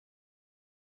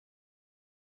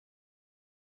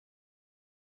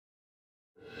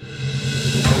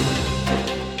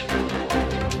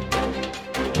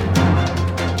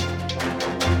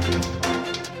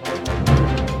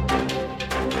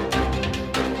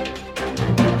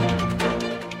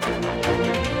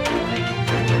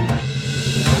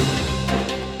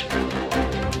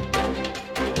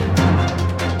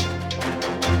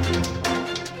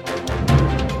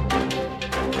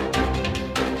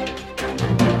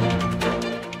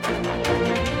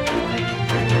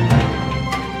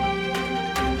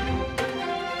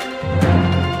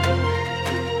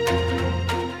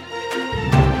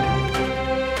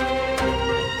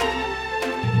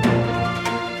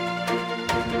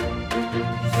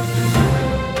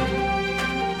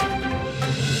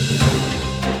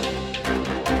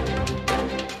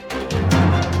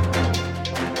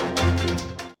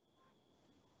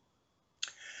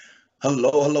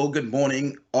Hello, hello, good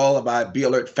morning, all of our Be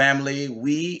Alert family.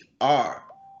 We are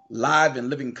live in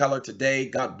living color today.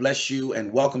 God bless you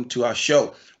and welcome to our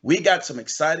show. We got some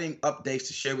exciting updates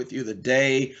to share with you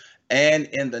today and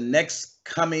in the next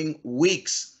coming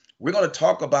weeks. We're going to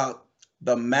talk about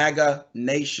the MAGA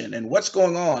nation and what's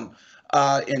going on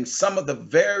in some of the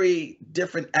very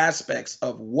different aspects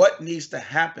of what needs to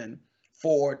happen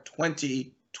for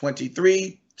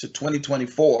 2023 to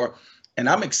 2024. And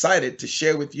I'm excited to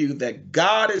share with you that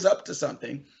God is up to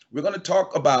something. We're going to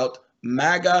talk about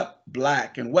MAGA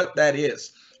Black and what that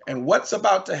is and what's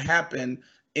about to happen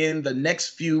in the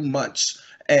next few months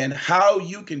and how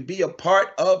you can be a part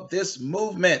of this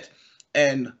movement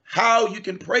and how you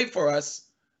can pray for us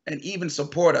and even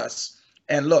support us.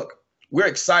 And look, we're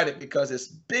excited because it's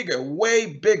bigger, way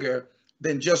bigger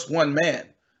than just one man.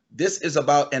 This is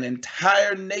about an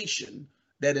entire nation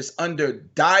that is under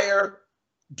dire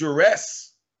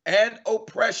duress and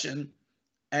oppression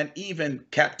and even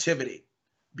captivity.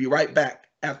 Be right back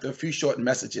after a few short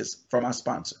messages from our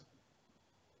sponsor.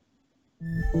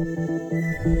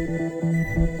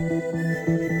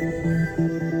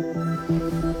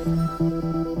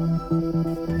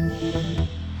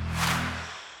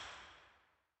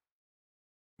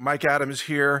 Mike Adams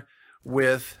here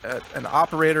with an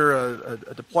operator,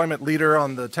 a deployment leader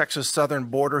on the Texas southern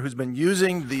border who's been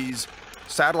using these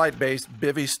satellite-based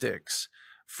bivy sticks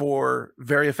for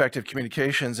very effective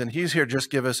communications. And he's here just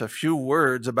give us a few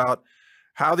words about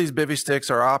how these bivy sticks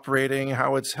are operating,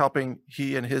 how it's helping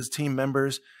he and his team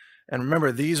members. And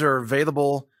remember, these are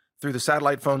available through the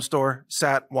satellite phone store,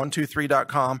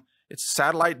 sat123.com. It's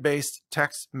satellite-based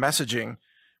text messaging.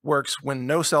 Works when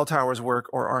no cell towers work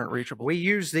or aren't reachable. We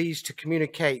use these to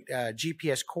communicate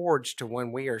GPS cords to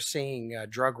when we are seeing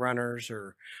drug runners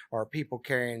or people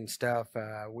carrying stuff.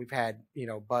 We've had,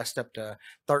 bust up to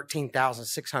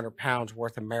 13,600 pounds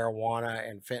worth of marijuana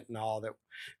and fentanyl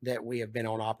that we have been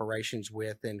on operations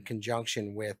with in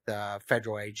conjunction with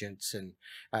federal agents and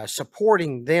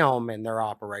supporting them in their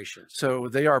operations. So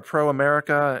they are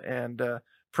pro-America and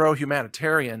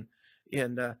pro-humanitarian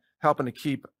in helping to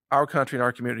keep our country and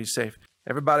our communities safe.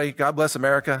 Everybody, God bless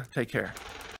America. Take care.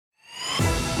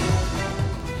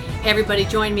 Hey everybody,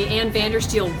 join me, Ann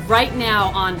Vandersteel, right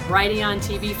now on Brighteon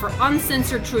TV for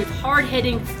uncensored truth,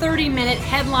 hard-hitting, 30-minute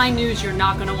headline news. You're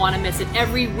not going to want to miss it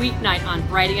every weeknight on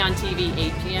Brighteon TV,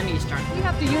 8 p.m. Eastern. We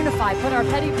have to unify, put our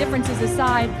petty differences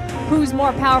aside, who's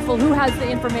more powerful, who has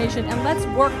the information, and let's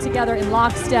work together in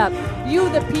lockstep. You,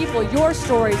 the people, your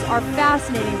stories are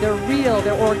fascinating, they're real,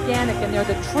 they're organic, and they're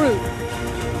the truth.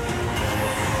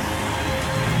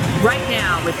 Right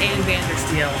now with Ann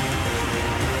Vandersteel.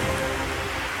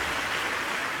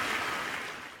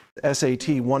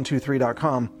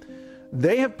 SAT123.com.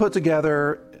 They have put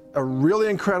together a really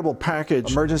incredible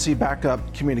package, emergency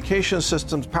backup communication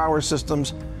systems, power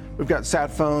systems. We've got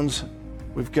sat phones,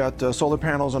 we've got solar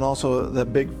panels, and also the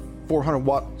big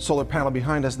 400-watt solar panel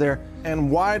behind us there.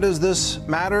 And why does this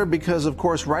matter? Because, of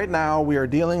course, right now we are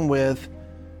dealing with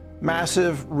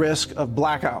massive risk of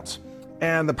blackouts.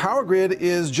 And the power grid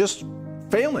is just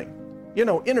failing,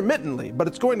 intermittently, but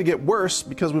it's going to get worse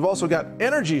because we've also got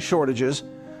energy shortages.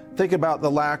 Think about the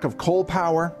lack of coal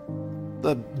power,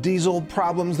 the diesel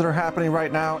problems that are happening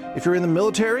right now. If you're in the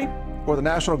military or the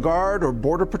National Guard or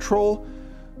Border Patrol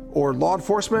or law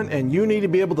enforcement and you need to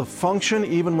be able to function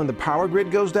even when the power grid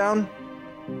goes down,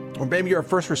 or maybe you're a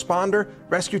first responder,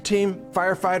 rescue team,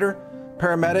 firefighter,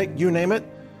 paramedic, you name it,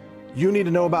 you need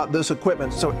to know about this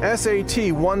equipment. So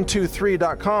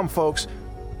SAT123.com, folks.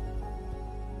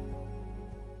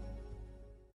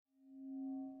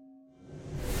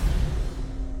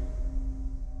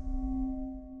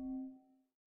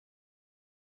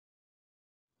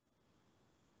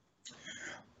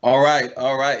 All right.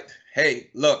 Hey,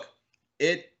 look,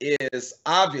 it is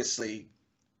obviously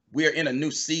we're in a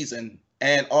new season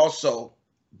and also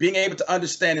being able to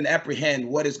understand and apprehend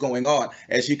what is going on.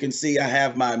 As you can see, I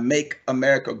have my Make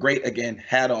America Great Again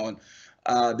hat on.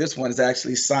 This one is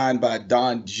actually signed by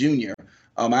Don Jr.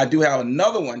 I do have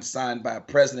another one signed by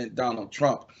President Donald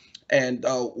Trump. And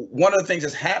one of the things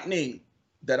that's happening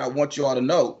that I want you all to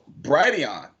know,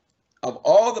 Brighteon, of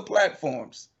all the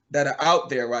platforms that are out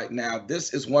there right now,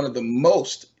 this is one of the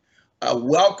most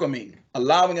welcoming,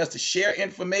 allowing us to share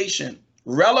information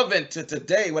relevant to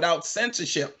today without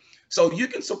censorship. So you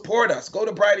can support us. Go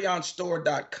to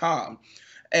brighteonstore.com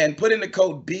and put in the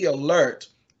code BEALERT.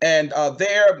 And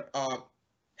their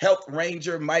health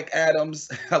ranger, Mike Adams,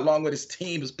 along with his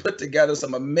team, has put together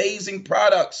some amazing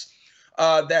products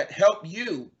that help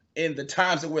you in the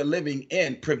times that we're living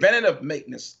in. Preventative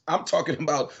maintenance. I'm talking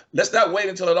about, let's not wait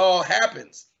until it all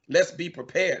happens. Let's be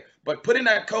prepared. But put in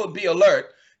that code, be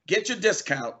alert, get your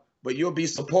discount, but you'll be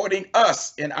supporting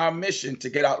us in our mission to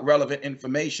get out relevant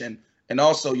information. And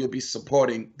also you'll be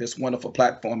supporting this wonderful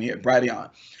platform here at Brighteon.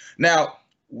 Now,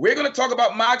 we're going to talk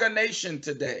about MAGA Nation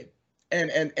today.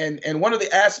 And one of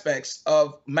the aspects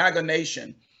of MAGA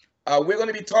Nation, we're going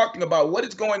to be talking about what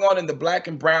is going on in the Black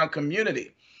and brown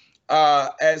community.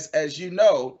 As you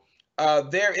know,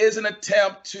 there is an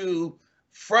attempt to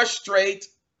frustrate,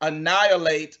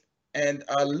 annihilate, and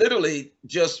literally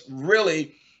just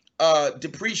really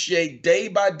depreciate day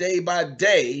by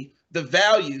day the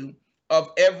value of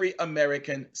every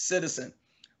American citizen.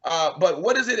 But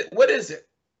what is it? What is it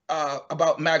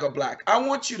about MAGA Black? I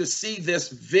want you to see this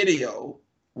video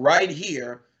right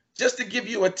here just to give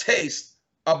you a taste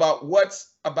about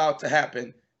what's about to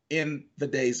happen in the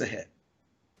days ahead.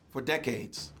 For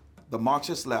decades, the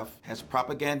Marxist left has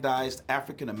propagandized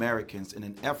African Americans in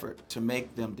an effort to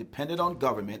make them dependent on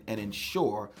government and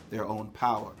ensure their own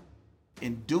power.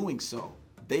 In doing so,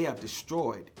 they have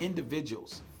destroyed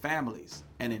individuals, families,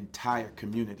 and entire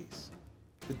communities.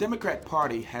 The Democrat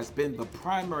Party has been the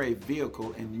primary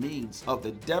vehicle and means of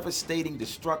the devastating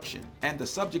destruction and the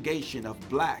subjugation of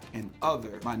Black and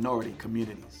other minority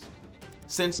communities.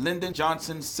 Since Lyndon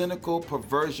Johnson's cynical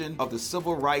perversion of the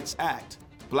Civil Rights Act,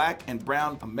 Black and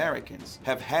brown Americans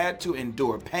have had to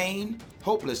endure pain,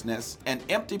 hopelessness, and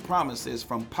empty promises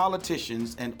from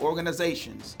politicians and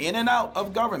organizations in and out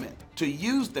of government to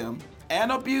use them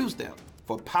and abuse them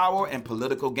for power and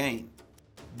political gain,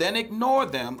 then ignore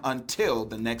them until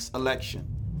the next election.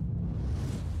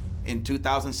 In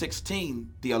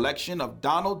 2016, the election of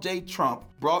Donald J. Trump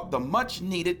brought the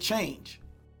much-needed change.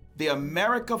 The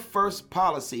America First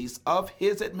policies of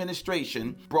his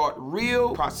administration brought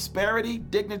real prosperity,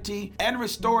 dignity, and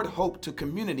restored hope to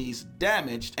communities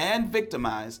damaged and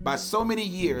victimized by so many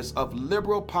years of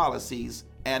liberal policies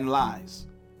and lies.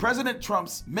 President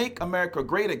Trump's Make America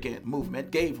Great Again movement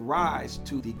gave rise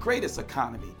to the greatest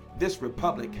economy this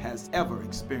republic has ever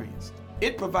experienced.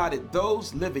 It provided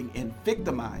those living in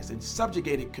victimized and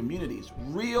subjugated communities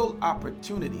real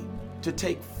opportunity to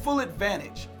take full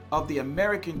advantage of the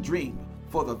American dream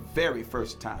for the very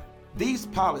first time. These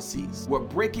policies were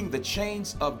breaking the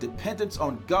chains of dependence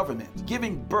on government,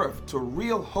 giving birth to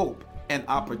real hope and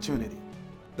opportunity.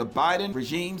 The Biden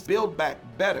regime's Build Back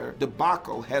Better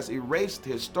debacle has erased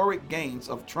the historic gains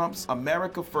of Trump's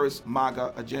America First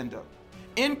MAGA agenda.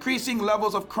 Increasing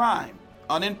levels of crime,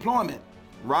 unemployment,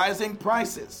 rising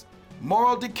prices,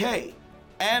 moral decay,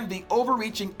 and the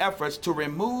overreaching efforts to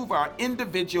remove our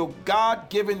individual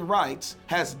God-given rights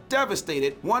has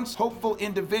devastated once hopeful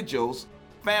individuals,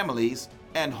 families,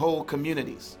 and whole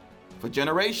communities. For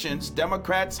generations,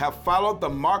 Democrats have followed the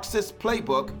Marxist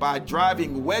playbook by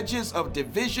driving wedges of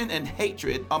division and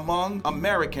hatred among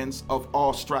Americans of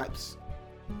all stripes.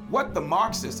 What the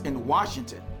Marxists in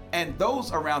Washington and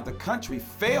those around the country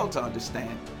fail to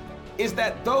understand is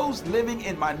that those living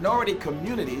in minority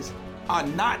communities are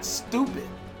not stupid.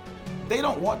 They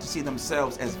don't want to see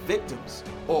themselves as victims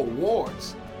or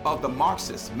wards of the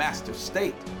Marxist master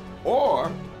state, or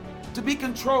to be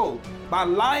controlled by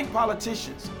lying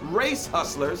politicians, race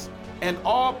hustlers, and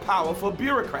all-powerful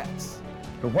bureaucrats.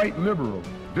 The white liberal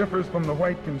differs from the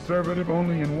white conservative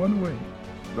only in one way.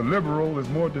 The liberal is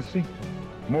more deceitful,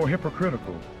 more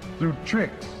hypocritical, through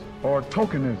tricks or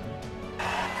tokenism.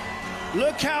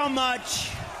 Look how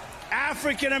much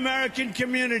African American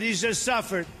communities have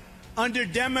suffered under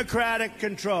Democratic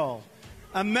control.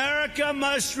 America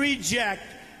must reject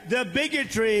the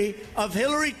bigotry of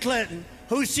Hillary Clinton,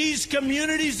 who sees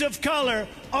communities of color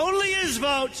only as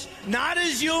votes, not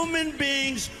as human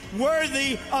beings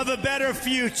worthy of a better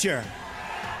future.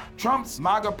 Trump's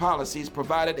MAGA policies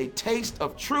provided a taste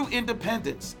of true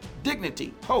independence,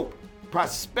 dignity, hope,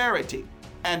 prosperity,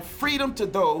 and freedom to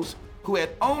those who had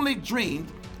only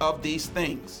dreamed of these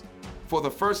things. For the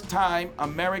first time,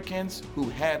 Americans who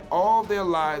had all their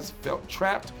lives felt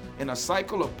trapped in a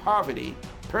cycle of poverty,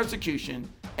 persecution,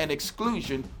 and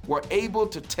exclusion were able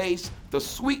to taste the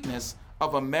sweetness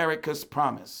of America's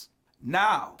promise.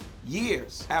 Now,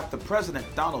 years after President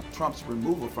Donald Trump's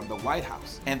removal from the White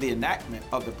House and the enactment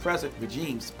of the present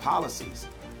regime's policies,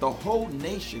 the whole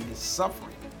nation is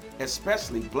suffering,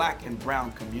 especially Black and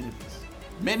brown communities.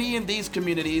 Many in these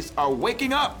communities are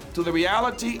waking up to the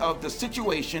reality of the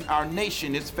situation our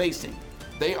nation is facing.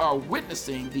 They are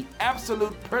witnessing the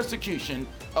absolute persecution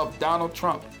of Donald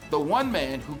Trump, the one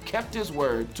man who kept his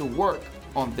word to work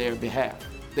on their behalf.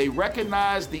 They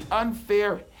recognize the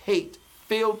unfair,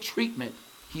 hate-filled treatment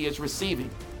he is receiving,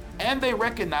 and they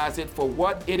recognize it for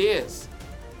what it is.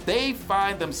 They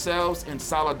find themselves in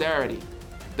solidarity,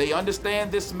 They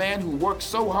understand this man who worked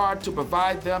so hard to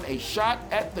provide them a shot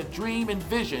at the dream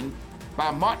envisioned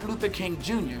by Martin Luther King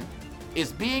Jr.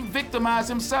 is being victimized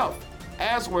himself,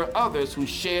 as were others who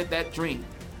shared that dream.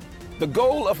 The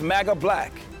goal of MAGA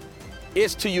Black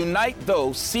is to unite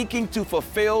those seeking to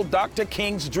fulfill Dr.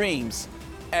 King's dreams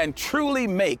and truly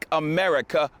make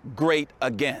America great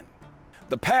again.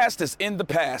 The past is in the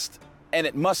past, and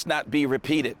it must not be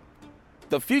repeated.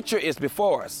 The future is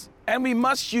before us, and we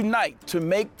must unite to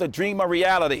make the dream a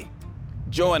reality.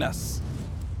 Join us.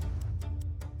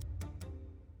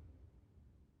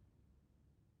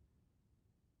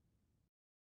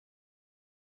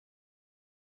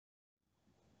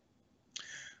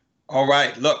 All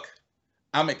right, look,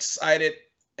 I'm excited,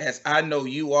 as I know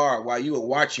you are. While you were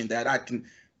watching that, I can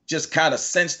just kind of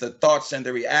sense the thoughts and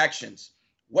the reactions.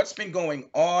 What's been going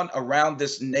on around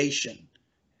this nation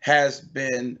has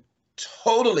been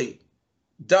totally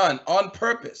done on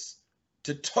purpose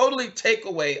to totally take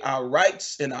away our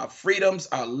rights and our freedoms,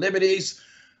 our liberties,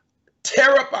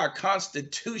 tear up our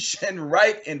Constitution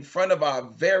right in front of our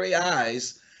very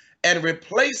eyes, and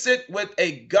replace it with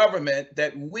a government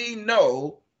that we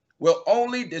know will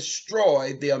only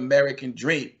destroy the American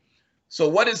dream. So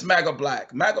what is MAGA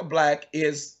Black? MAGA Black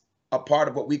is a part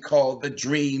of what we call the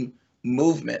Dream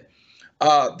Movement.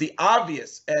 The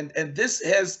obvious, and this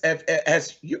has,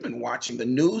 as you've been watching the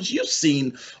news, you've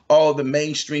seen all the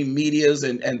mainstream medias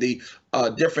and the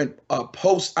different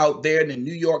posts out there in the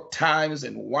New York Times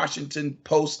and Washington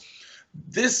Post.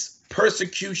 This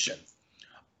persecution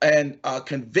and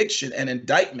conviction and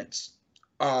indictments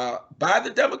by the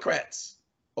Democrats,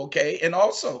 okay, and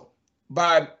also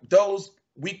by those,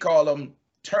 we call them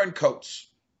turncoats,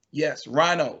 yes,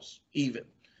 rhinos even,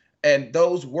 and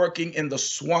those working in the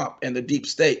swamp and the deep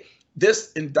state.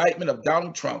 This indictment of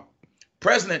Donald Trump,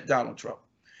 President Donald Trump,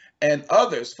 and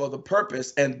others for the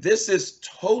purpose, and this is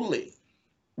totally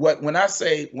what, when I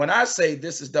say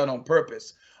this is done on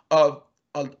purpose, of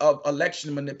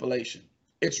election manipulation.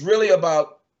 It's really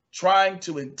about trying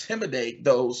to intimidate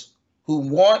those who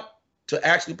want to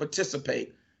actually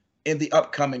participate in the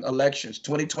upcoming elections,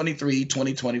 2023,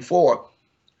 2024.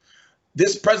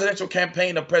 This presidential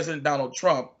campaign of President Donald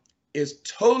Trump is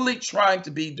totally trying to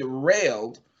be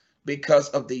derailed because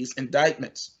of these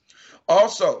indictments.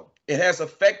 Also, it has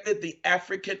affected the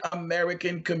African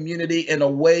American community in a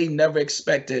way never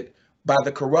expected by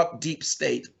the corrupt deep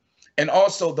state and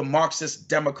also the Marxist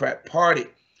Democrat Party.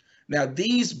 Now,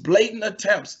 these blatant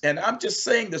attempts, and I'm just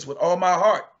saying this with all my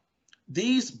heart,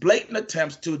 these blatant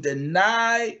attempts to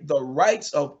deny the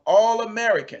rights of all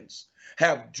Americans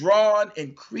have drawn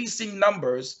increasing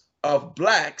numbers of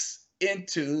Blacks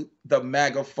into the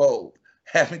MAGA fold.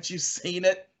 Haven't you seen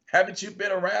it? Haven't you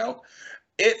been around?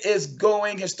 It is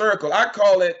going historical. I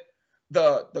call it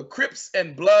the Crips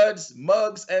and Bloods,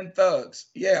 Mugs and Thugs.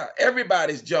 Yeah,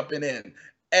 everybody's jumping in.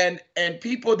 And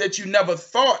people that you never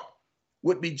thought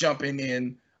would be jumping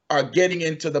in are getting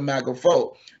into the MAGA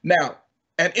fold. Now,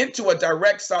 and into a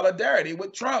direct solidarity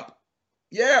with Trump.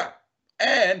 Yeah,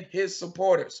 and his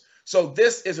supporters. So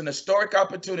this is an historic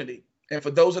opportunity. And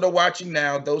for those that are watching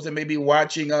now, those that may be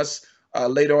watching us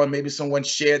later on, maybe someone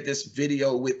shared this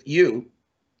video with you.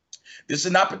 This is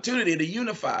an opportunity to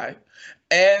unify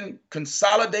and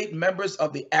consolidate members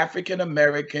of the African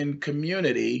American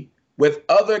community with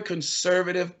other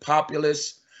conservative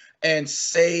populists and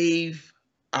save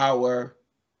our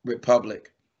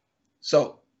republic.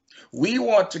 So we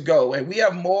want to go, and we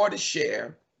have more to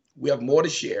share. We have more to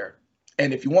share.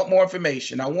 And if you want more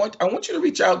information, I want you to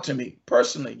reach out to me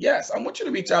personally. Yes, I want you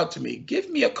to reach out to me. Give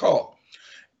me a call,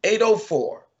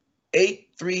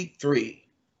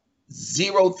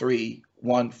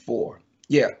 804-833-0314.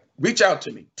 Yeah, reach out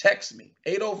to me. Text me,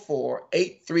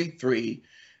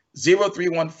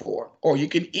 804-833-0314. Or you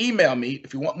can email me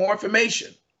if you want more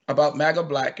information about MAGA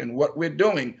Black and what we're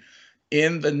doing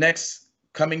in the next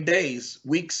coming days,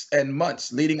 weeks, and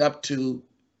months leading up to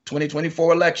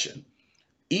 2024 election.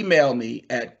 Email me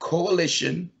at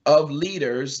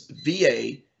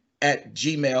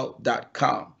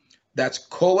coalitionofleadersva@gmail.com. That's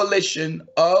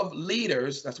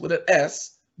coalitionofleaders, that's with an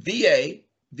S, VA,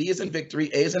 V is in victory,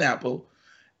 A is in apple,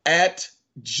 at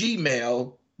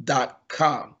gmail.com.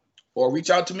 Or reach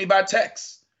out to me by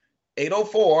text,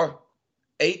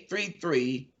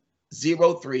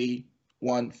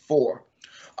 804-833-0314.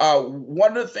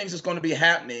 One of the things that's going to be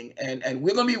happening, and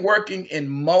we're going to be working in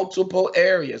multiple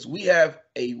areas. We have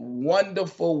a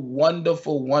wonderful,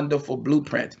 wonderful, wonderful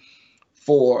blueprint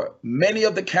for many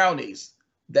of the counties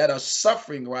that are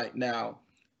suffering right now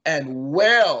and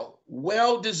well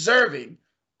deserving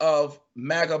of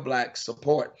MAGA Black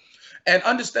support. And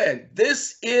understand,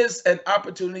 this is an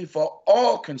opportunity for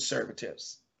all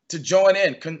conservatives to join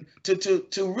in,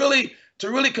 to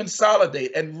really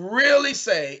consolidate and really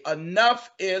say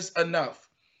enough is enough.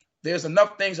 There's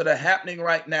enough things that are happening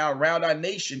right now around our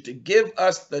nation to give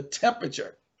us the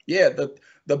temperature, the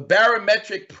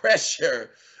barometric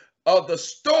pressure of the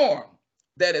storm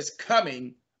that is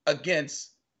coming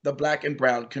against the Black and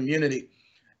brown community.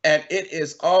 And it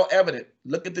is all evident.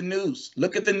 Look at the news.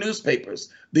 Look at the newspapers.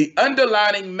 The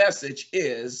underlining message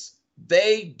is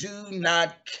they do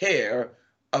not care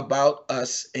about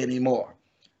us anymore.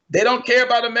 They don't care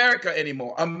about America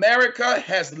anymore. America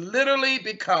has literally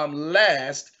become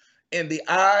last in the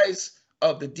eyes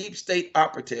of the deep state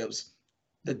operatives,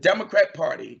 the Democrat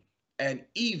Party, and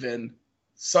even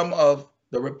some of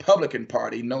the Republican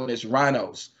Party known as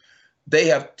rhinos. They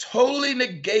have totally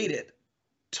negated,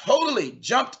 totally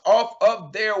jumped off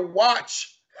of their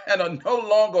watch and are no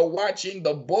longer watching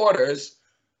the borders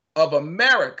of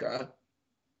America.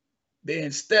 They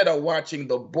instead are watching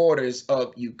the borders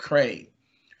of Ukraine.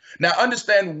 Now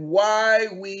understand why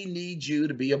we need you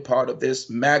to be a part of this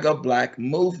MAGA Black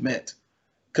movement,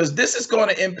 because this is going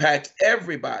to impact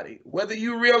everybody. Whether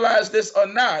you realize this or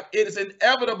not, it is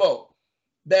inevitable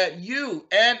that you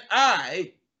and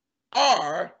I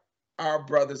are our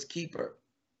brother's keeper.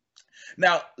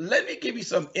 Now, let me give you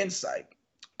some insight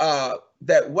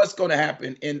that what's going to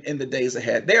happen in the days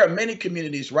ahead. There are many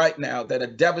communities right now that are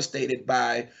devastated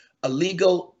by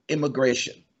illegal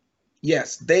immigration.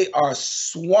 Yes, they are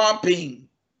swamping,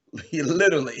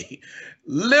 literally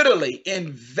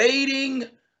invading.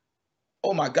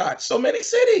 Oh my God, so many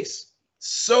cities.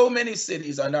 So many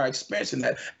cities are now experiencing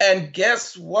that. And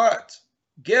guess what?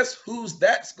 Guess who's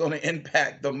that's going to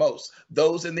impact the most?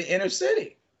 Those in the inner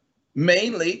city.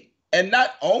 Mainly, and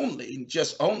not only,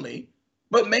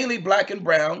 but mainly Black and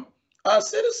brown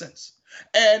citizens.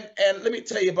 And let me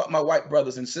tell you about my white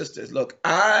brothers and sisters. Look,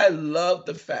 I love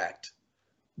the fact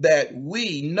that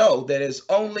we know that it's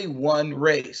only one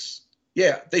race.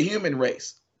 Yeah, the human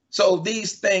race. So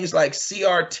these things like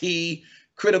CRT,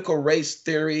 critical race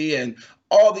theory, and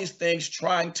all these things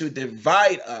trying to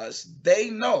divide us, they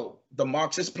know, the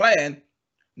Marxist plan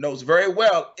knows very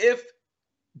well, if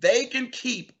they can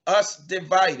keep us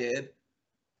divided,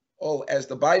 oh, as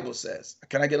the Bible says,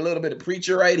 can I get a little bit of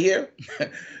preacher right here?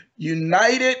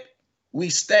 United we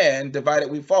stand,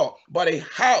 divided we fall. But a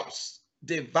house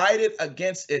divided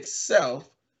against itself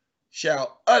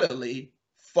shall utterly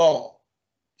fall,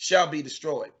 shall be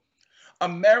destroyed.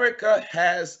 America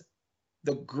has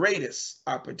the greatest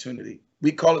opportunity.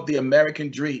 We call it the American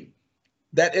dream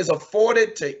that is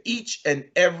afforded to each and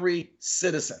every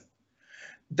citizen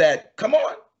that, come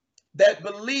on, that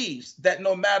believes that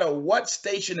no matter what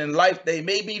station in life they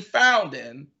may be found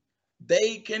in,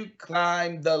 they can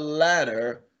climb the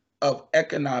ladder of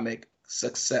economic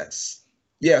success.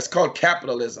 Yeah, it's called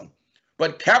capitalism.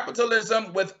 But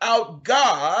capitalism without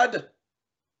God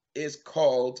is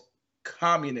called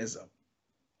communism.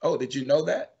 Oh, did you know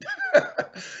that?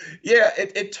 Yeah,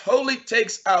 it totally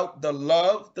takes out the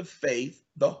love, the faith,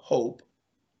 the hope,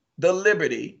 the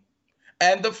liberty,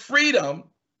 and the freedom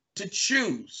to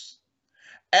choose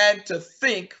and to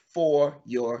think for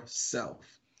yourself.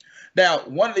 Now,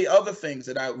 one of the other things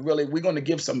that we're going to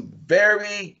give some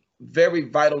very, very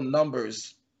vital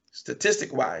numbers,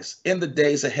 statistic-wise, in the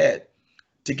days ahead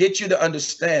to get you to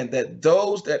understand that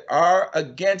those that are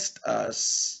against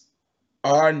us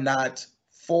are not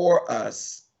for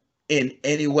us in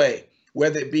any way,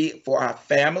 whether it be for our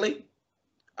family.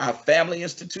 Our family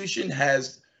institution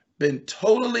has been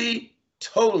totally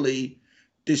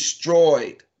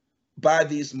destroyed by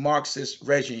these Marxist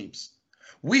regimes.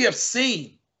 We have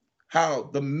seen how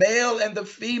the male and the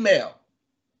female,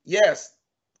 yes,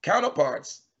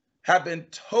 counterparts, have been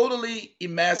totally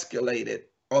emasculated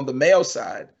on the male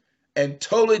side and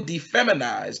totally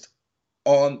defeminized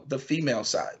on the female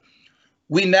side.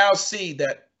 We now see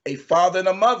that a father and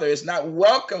a mother is not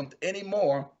welcomed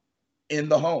anymore in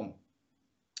the home.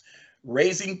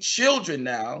 Raising children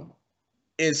now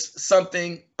is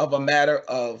something of a matter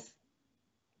of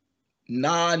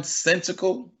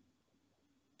nonsensical,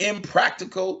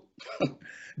 impractical,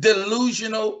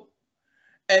 delusional,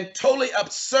 and totally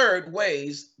absurd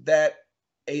ways that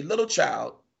a little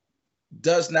child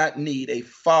does not need a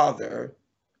father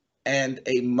and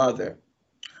a mother.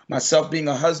 Myself being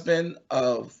a husband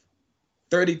of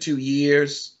 32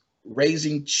 years,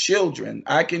 raising children,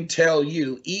 I can tell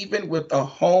you, even with a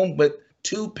home with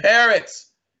two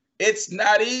parents, it's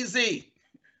not easy.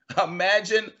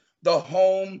 Imagine the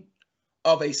home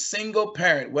of a single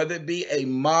parent, whether it be a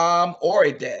mom or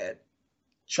a dad,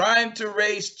 trying to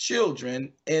raise children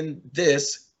in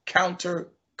this counter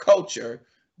culture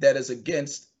that is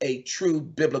against a true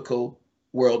biblical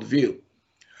worldview.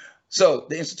 So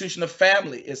the institution of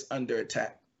family is under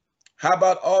attack. How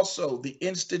about also the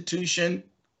institution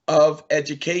of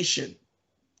education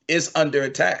is under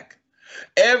attack?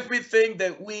 Everything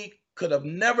that we could have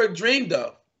never dreamed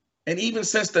of, and even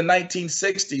since the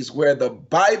 1960s, where the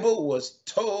Bible was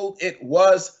told it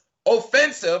was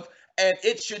offensive and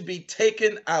it should be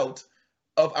taken out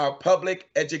of our public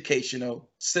educational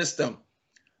system.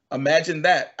 Imagine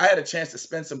that. I had a chance to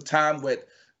spend some time with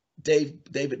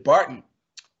David Barton,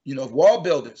 of Wall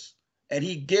Builders, and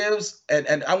he gives, and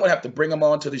I'm going to have to bring him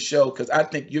on to the show because I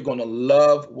think you're going to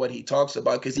love what he talks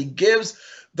about, because he gives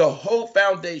the whole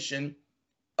foundation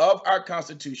of our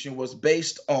Constitution was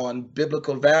based on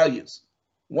biblical values.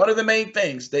 One of the main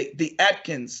things, the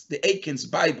Atkins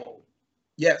Bible,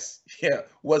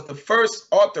 was the first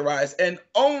authorized and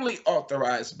only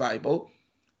authorized Bible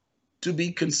to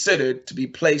be considered to be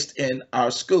placed in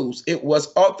our schools. It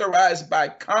was authorized by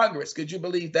Congress. Could you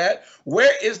believe that?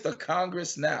 Where is the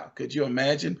Congress now? Could you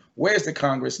imagine? Where's the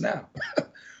Congress now?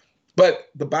 But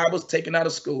the Bible's taken out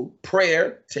of school,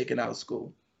 prayer taken out of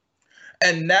school.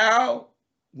 And now,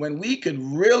 when we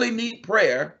can really need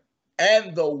prayer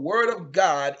and the word of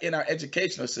God in our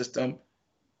educational system,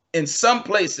 in some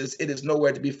places it is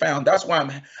nowhere to be found. That's why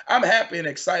I'm happy and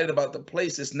excited about the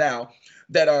places now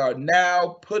that are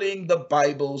now putting the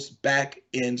Bibles back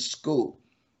in school.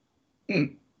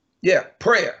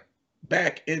 Prayer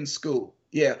back in school.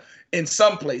 In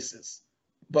some places.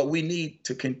 But we need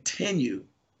to continue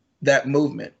that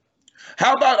movement.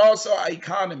 How about also our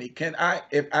economy?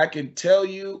 If I can tell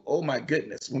you, oh my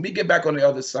goodness, when we get back on the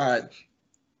other side,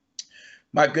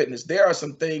 my goodness, there are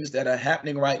some things that are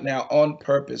happening right now on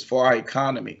purpose for our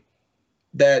economy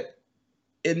that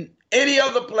in any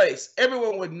other place,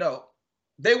 everyone would know.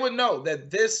 They would know that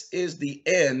this is the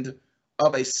end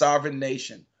of a sovereign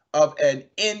nation, of an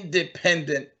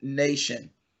independent nation.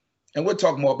 And we'll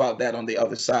talk more about that on the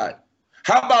other side.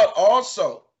 How about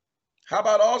also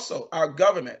our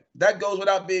government? That goes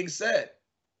without being said.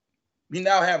 We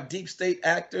now have deep state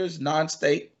actors,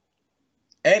 non-state,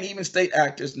 and even state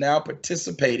actors now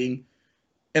participating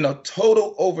in a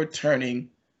total overturning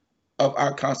of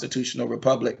our constitutional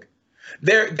republic.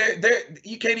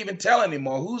 You can't even tell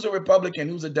anymore who's a Republican,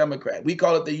 who's a Democrat. We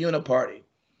call it the uniparty.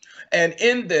 And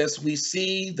in this, we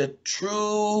see the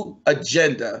true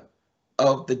agenda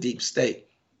of the deep state.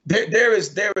 There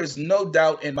is no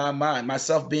doubt in my mind,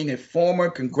 myself being a former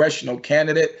congressional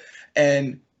candidate,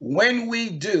 and when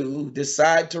we do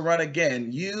decide to run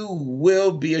again, you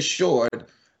will be assured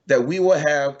that we will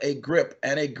have a grip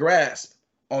and a grasp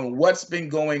on what's been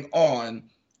going on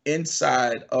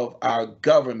inside of our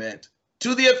government,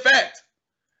 to the effect,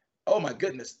 oh my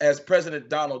goodness, as President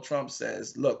Donald Trump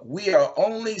says, look, we are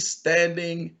only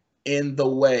standing in the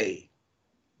way.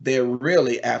 They're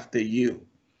really after you.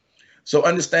 So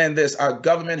understand this, our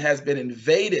government has been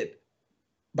invaded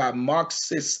by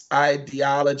Marxist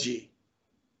ideology.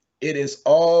 It is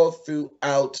all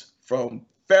throughout, from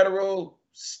federal,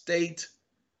 state,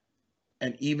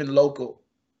 and even local.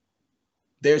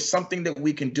 There's something that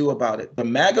we can do about it. The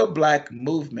MAGA Black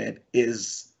movement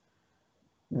is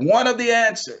one of the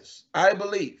answers, I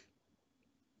believe,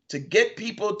 to get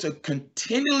people to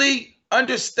continually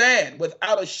understand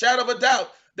without a shadow of a doubt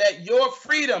that your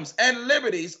freedoms and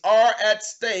liberties are at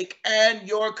stake and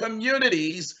your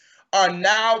communities are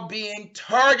now being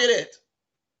targeted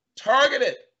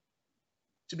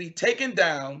to be taken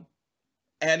down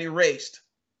and erased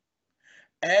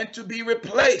and to be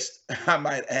replaced, I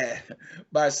might add,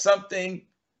 by something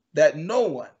that no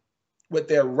one with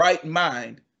their right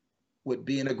mind would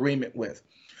be in agreement with.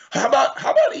 How about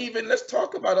even, let's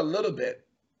talk about a little bit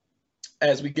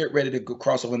as we get ready to go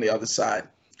cross over on the other side,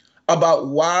 about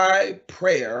why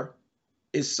prayer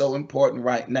is so important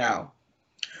right now.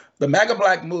 The MAGA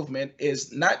Black movement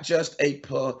is not just a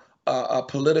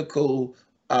political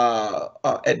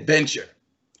adventure.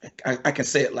 I can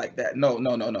say it like that.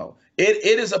 No.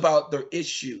 It is about their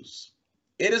issues.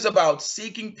 It is about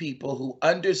seeking people who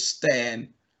understand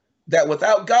that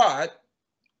without God,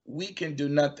 we can do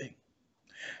nothing.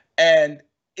 And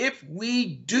if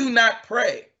we do not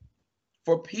pray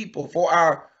for people, for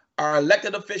our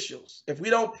elected officials, if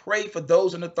we don't pray for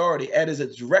those in authority, as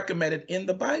it's recommended in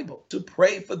the Bible, to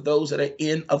pray for those that are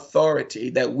in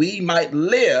authority, that we might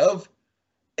live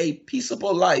a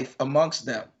peaceable life amongst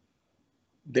them.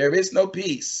 There is no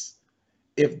peace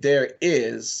if there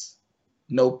is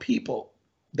no people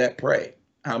that pray.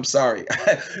 I'm sorry.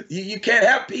 You can't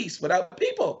have peace without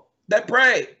people that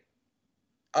pray.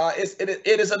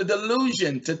 It is a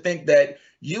delusion to think that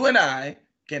you and I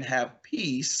can have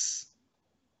peace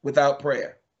without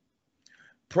prayer.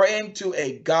 Praying to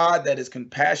a God that is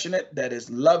compassionate, that is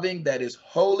loving, that is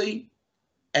holy,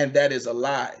 and that is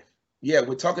alive. Yeah,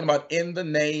 we're talking about in the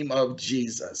name of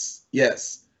Jesus.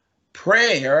 Yes,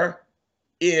 prayer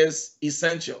is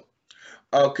essential.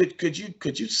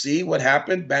 Could you see what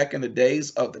happened back in the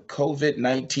days of the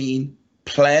COVID-19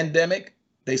 pandemic?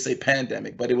 They say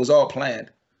pandemic, but it was all planned.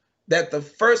 That the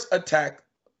first attack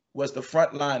was the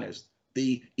frontliners,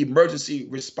 the emergency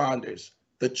responders,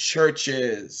 the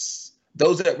churches,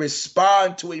 those that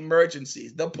respond to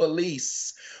emergencies, the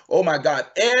police. Oh my God,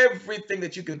 everything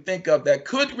that you can think of that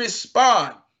could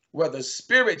respond, whether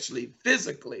spiritually,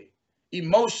 physically,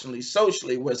 emotionally,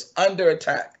 socially, was under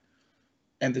attack.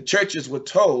 And the churches were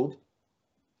told,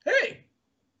 hey,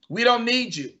 we don't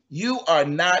need you. You are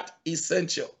not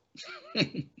essential.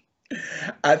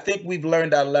 I think we've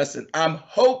learned our lesson. I'm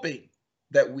hoping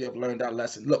that we have learned our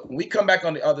lesson. Look, when we come back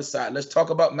on the other side, let's talk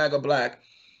about MAGA Black.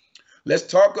 Let's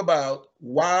talk about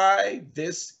why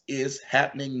this is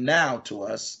happening now to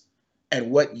us and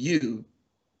what you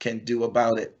can do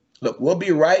about it. Look, we'll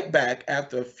be right back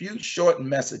after a few short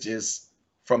messages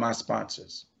from our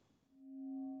sponsors.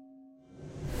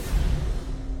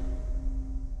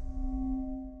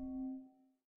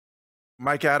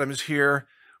 Mike Adams here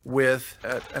with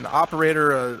an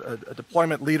operator, a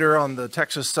deployment leader on the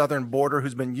Texas southern border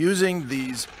who's been using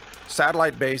these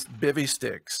satellite-based bivy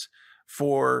sticks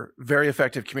for very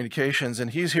effective communications.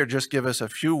 And he's here just give us a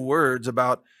few words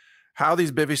about how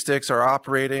these bivy sticks are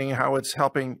operating, how it's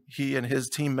helping he and his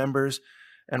team members.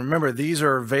 And remember, these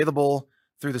are available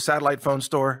through the satellite phone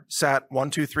store,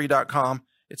 sat123.com.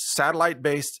 It's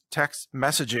satellite-based text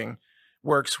messaging.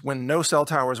 Works when no cell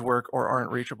towers work or aren't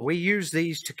reachable. We use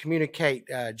these to communicate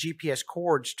GPS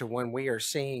cords to when we are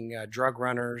seeing drug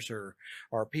runners or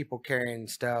people carrying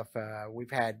stuff. We've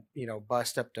had,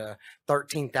 bust up to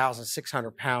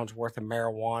 13,600 pounds worth of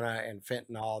marijuana and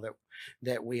fentanyl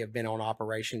that we have been on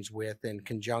operations with in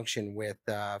conjunction with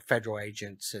federal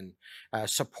agents and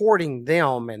supporting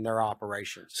them in their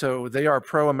operations. So they are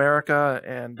pro-America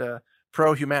and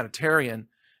pro-humanitarian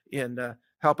in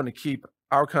helping to keep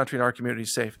our country and our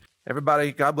communities safe.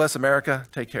 Everybody, God bless America.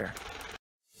 Take care.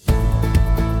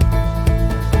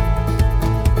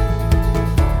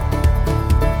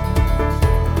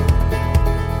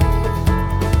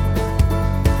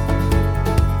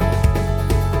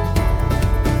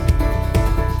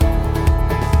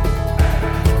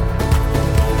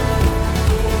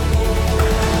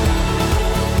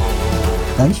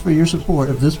 Thanks for your support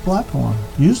of this platform.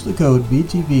 Use the code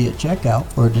BTV at checkout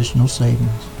for additional savings.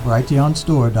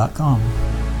 Brighteonstore.com.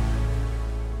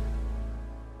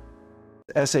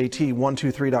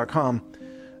 SAT123.com.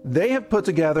 They have put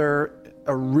together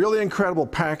a really incredible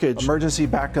package, emergency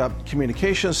backup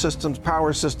communication systems,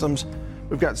 power systems.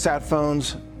 We've got sat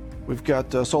phones, we've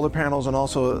got solar panels, and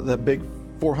also the big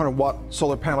 400-watt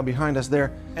solar panel behind us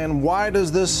there. And why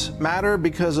does this matter?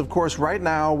 Because, of course, right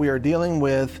now we are dealing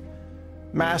with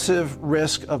massive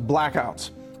risk of blackouts.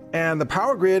 And the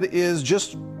power grid is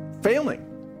just failing,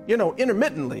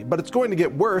 intermittently, but it's going to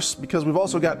get worse because we've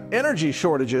also got energy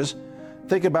shortages.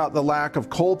 Think about the lack of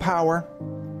coal power,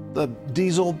 the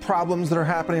diesel problems that are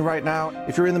happening right now.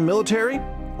 If you're in the military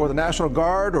or the National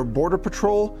Guard or Border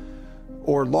Patrol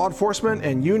or law enforcement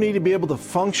and you need to be able to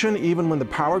function even when the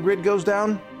power grid goes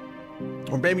down,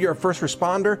 or maybe you're a first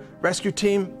responder, rescue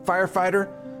team, firefighter,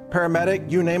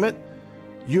 paramedic, you name it,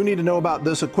 you need to know about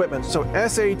this equipment. So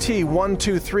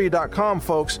SAT123.com,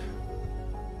 folks.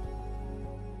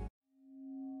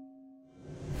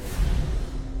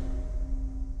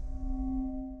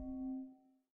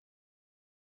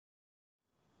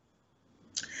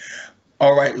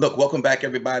 All right, look, welcome back,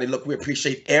 everybody. Look, we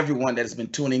appreciate everyone that has been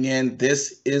tuning in.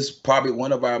 This is probably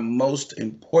one of our most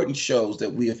important shows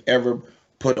that we have ever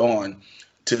put on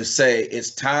to say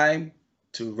it's time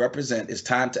to represent, it's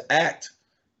time to act.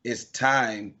 It's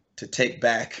time to take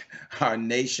back our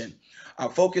nation. Our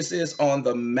focus is on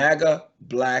the MAGA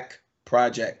Black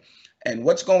Project and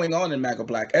what's going on in MAGA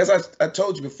Black. As I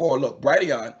told you before, look,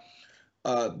 Brighteon,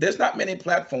 there's not many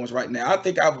platforms right now. I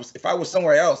think if I was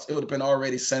somewhere else, it would have been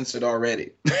already censored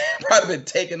already. Probably been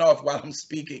taken off while I'm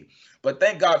speaking. But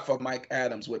thank God for Mike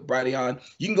Adams with Brighteon.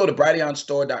 You can go to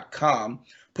brighteonstore.com,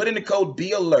 put in the code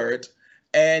BEALERT,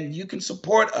 and you can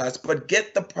support us, but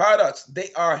get the products.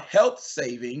 They are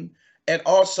health-saving and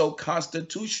also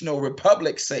constitutional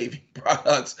republic-saving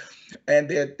products, and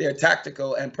they're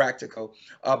tactical and practical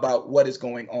about what is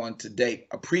going on today.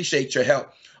 Appreciate your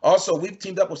help. Also, we've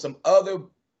teamed up with some other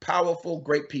powerful,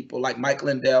 great people like Mike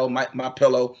Lindell, my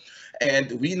pillow.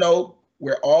 And we know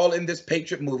we're all in this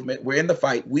patriot movement. We're in the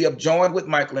fight. We have joined with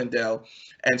Mike Lindell.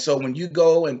 And so when you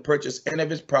go and purchase any of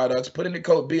his products, put in the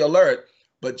code Be Alert,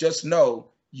 but just know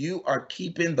you are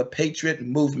keeping the patriot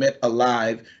movement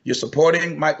alive. You're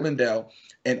supporting Mike Lindell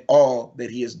and all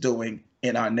that he is doing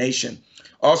in our nation.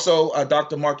 Also,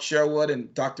 Dr. Mark Sherwood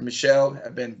and Dr. Michelle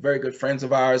have been very good friends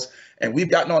of ours, and we've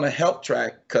gotten on a health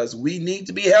track because we need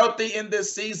to be healthy in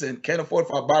this season. Can't afford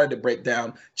for our body to break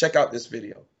down. Check out this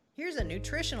video. Here's a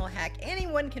nutritional hack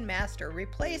anyone can master.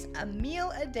 Replace a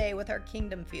meal a day with our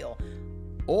Kingdom Fuel.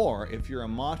 Or if you're a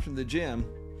monster in the gym,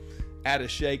 add a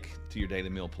shake to your daily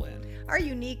meal plan. Our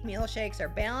unique meal shakes are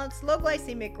balanced, low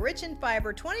glycemic, rich in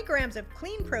fiber, 20 grams of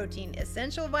clean protein,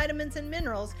 essential vitamins and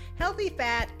minerals, healthy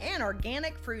fat, and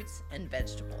organic fruits and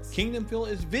vegetables. Kingdom Fuel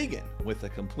is vegan with a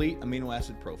complete amino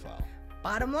acid profile.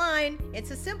 Bottom line,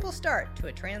 it's a simple start to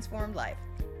a transformed life.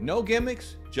 No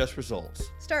gimmicks, just results.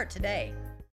 Start today.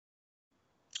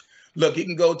 Look, you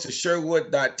can go to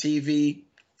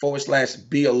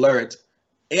sherwood.tv/be alert.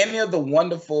 Any of the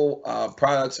wonderful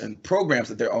products and programs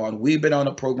that they're on. We've been on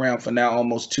a program for now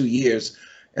almost 2 years.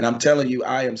 And I'm telling you,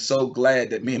 I am so glad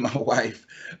that me and my wife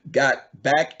got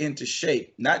back into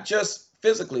shape, not just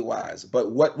physically wise,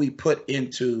 but what we put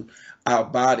into our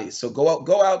bodies. So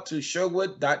go out to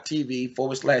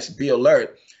sherwood.tv/be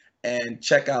alert and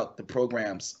check out the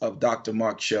programs of Dr.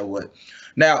 Mark Sherwood.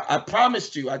 Now, I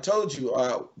promised you, I told you,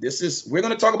 we're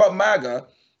going to talk about MAGA.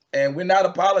 And we're not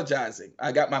apologizing.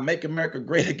 I got my Make America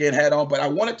Great Again hat on, but I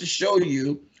wanted to show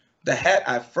you the hat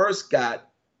I first got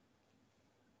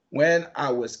when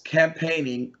I was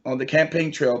campaigning on the campaign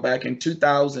trail back in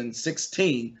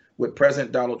 2016 with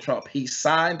President Donald Trump. He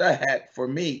signed a hat for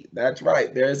me. That's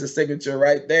right. There's the signature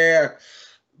right there.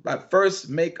 My first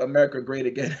Make America Great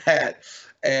Again hat.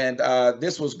 And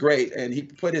this was great. And he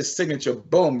put his signature,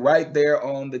 boom, right there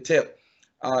on the tip.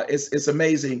 It's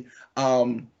amazing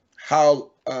how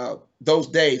those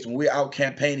days when we were out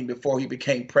campaigning before he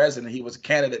became president, he was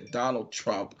candidate Donald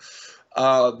Trump,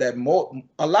 a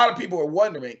lot of people were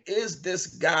wondering, is this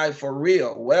guy for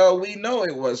real? Well, we know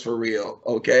it was for real,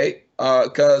 okay?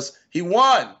 Because he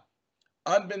won.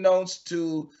 Unbeknownst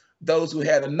to those who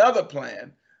had another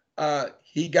plan,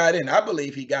 he got in. I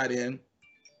believe he got in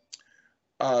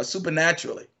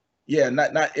supernaturally. Yeah,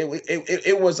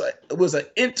 it was an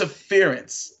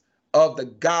interference of the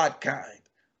God kind.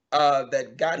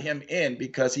 That got him in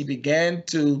because he began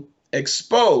to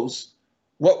expose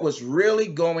what was really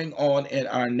going on in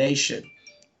our nation,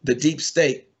 the deep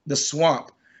state, the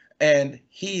swamp. And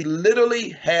he literally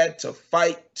had to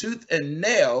fight tooth and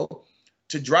nail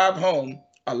to drive home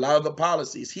a lot of the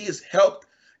policies. He has helped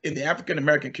in the African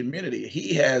American community.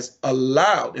 He has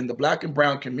allowed in the Black and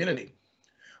brown community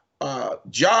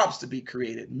jobs to be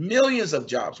created. Millions of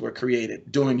jobs were created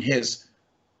during his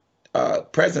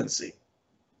presidency.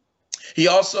 He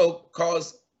also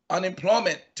caused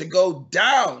unemployment to go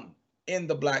down in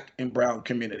the Black and brown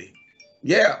community.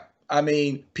 Yeah, I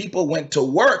mean, people went to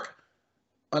work,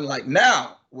 unlike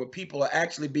now, where people are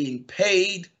actually being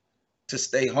paid to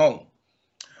stay home.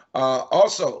 He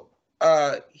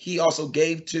also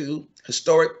gave to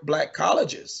historic Black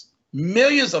colleges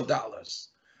millions of dollars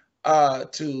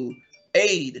to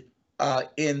aid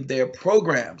in their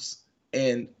programs.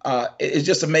 And it's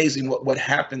just amazing what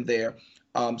happened there.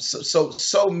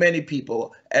 So many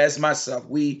people, as myself,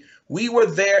 we were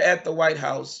there at the White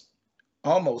House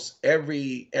almost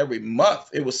every month.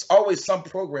 It was always some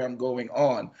program going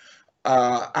on.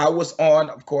 I was on,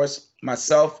 of course,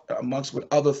 myself amongst with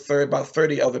about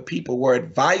 30 other people were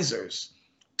advisors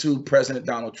to President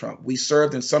Donald Trump. We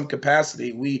served in some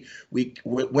capacity. We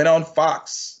went on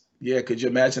Fox. Yeah, could you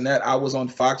imagine that? I was on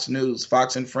Fox News,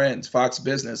 Fox and Friends, Fox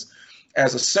Business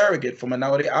as a surrogate for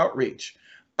minority outreach.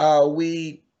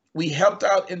 We helped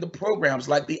out in the programs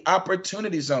like the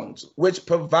Opportunity Zones, which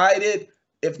provided,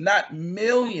 if not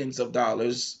millions of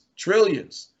dollars,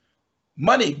 trillions,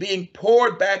 money being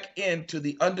poured back into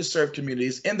the underserved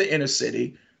communities in the inner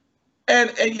city.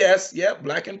 And yes,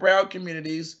 Black and brown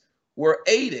communities were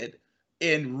aided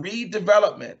in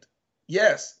redevelopment.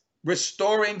 Yes,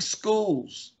 restoring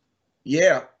schools.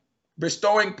 Yeah,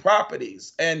 restoring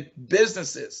properties and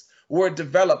businesses were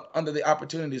developed under the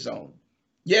Opportunity Zone.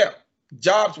 Yeah,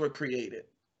 jobs were created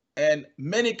and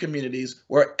many communities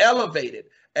were elevated.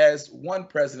 As one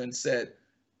president said,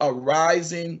 a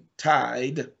rising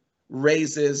tide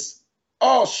raises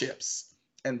all ships.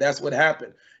 And that's what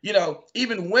happened. You know,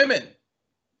 even women,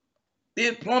 the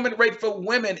employment rate for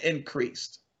women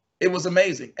increased. It was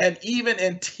amazing. And even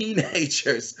in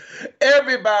teenagers,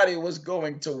 everybody was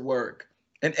going to work.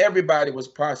 and everybody was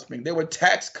prospering. There were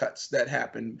tax cuts that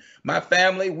happened. My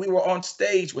family, we were on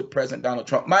stage with President Donald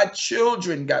Trump. My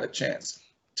children got a chance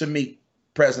to meet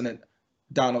President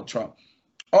Donald Trump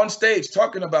on stage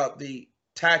talking about the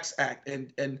Tax Act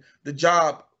and the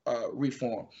job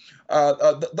reform.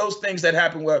 Those things that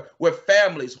happened where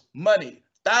families, money,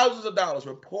 thousands of dollars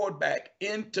were poured back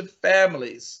into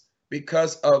families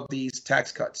because of these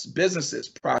tax cuts. Businesses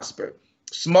prospered.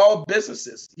 Small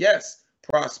businesses, yes,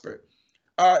 prospered.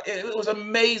 It was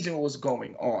amazing what was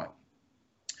going on.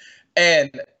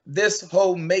 And this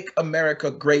whole Make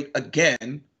America Great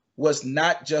Again was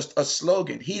not just a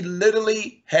slogan. He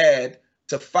literally had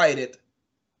to fight it,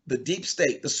 the deep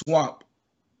state, the swamp,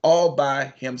 all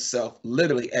by himself,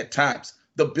 literally at times.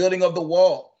 The building of the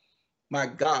wall, my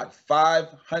God,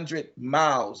 500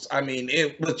 miles. I mean,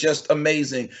 it was just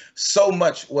amazing. So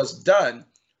much was done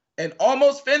and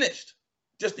almost finished.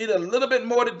 Just needed a little bit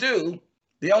more to do.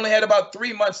 They only had about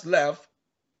 3 months left.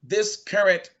 This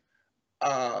current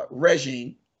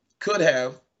regime could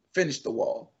have finished the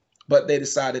wall, but they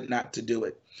decided not to do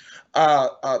it.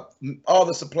 All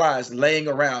the supplies laying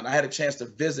around. I had a chance to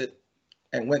visit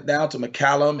and went down to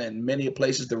McCallum and many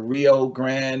places, the Rio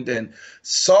Grande, and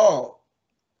saw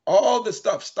all the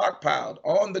stuff stockpiled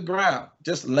on the ground,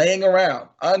 just laying around,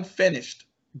 unfinished,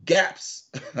 gaps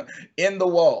in the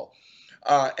wall.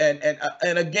 And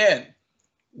again,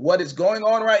 what is going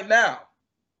on right now,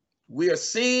 we are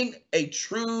seeing a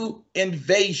true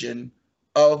invasion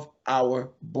of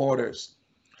our borders.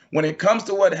 When it comes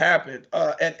to what happened,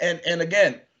 and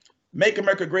again, Make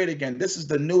America Great Again, this is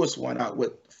the newest one out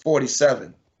with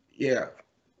 47. Yeah,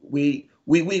 we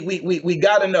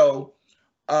got to know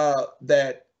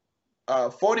that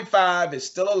 45 is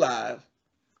still alive,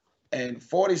 and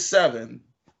 47,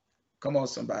 come on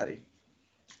somebody,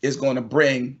 is going to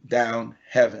bring down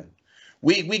heaven.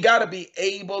 We got to be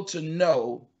able to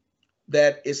know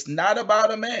that it's not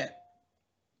about a man.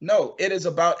 No, it is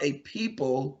about a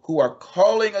people who are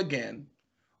calling again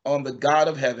on the God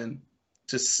of heaven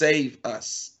to save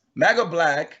us. MAGA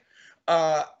Black,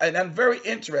 and I'm very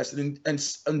interested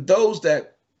in those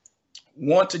that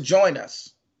want to join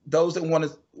us, those that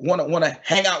want to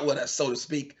hang out with us, so to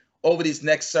speak, over these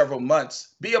next several months.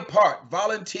 Be a part,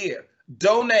 volunteer,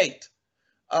 donate.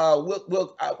 I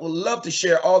will love to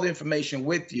share all the information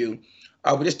with you.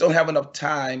 We just don't have enough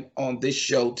time on this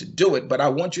show to do it, but I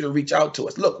want you to reach out to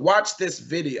us. Look, watch this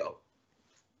video.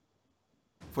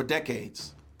 For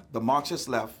decades, the Marxist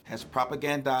left has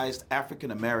propagandized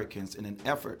African Americans in an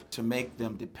effort to make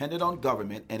them dependent on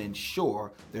government and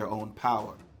ensure their own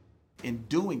power. In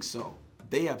doing so,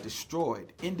 they have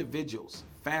destroyed individuals,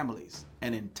 families,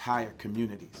 and entire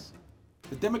communities.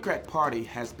 The Democrat Party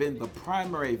has been the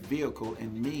primary vehicle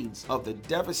and means of the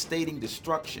devastating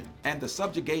destruction and the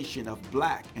subjugation of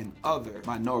Black and other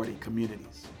minority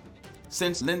communities.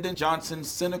 Since Lyndon Johnson's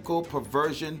cynical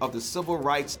perversion of the Civil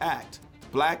Rights Act,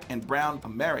 Black and brown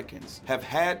Americans have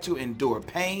had to endure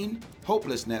pain,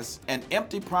 hopelessness, and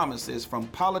empty promises from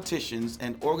politicians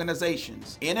and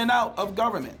organizations in and out of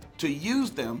government to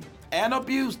use them and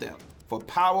abuse them for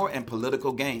power and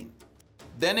political gain,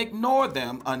 then ignore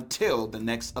them until the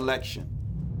next election.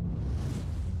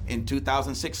 In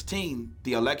 2016,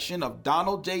 the election of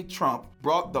Donald J. Trump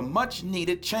brought the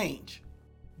much-needed change.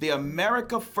 The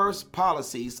America First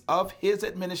policies of his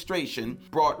administration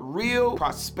brought real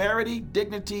prosperity,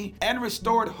 dignity, and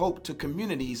restored hope to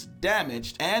communities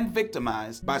damaged and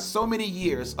victimized by so many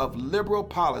years of liberal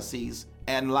policies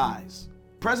and lies.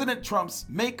 President Trump's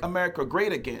Make America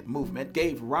Great Again movement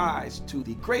gave rise to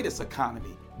the greatest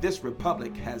economy this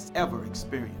republic has ever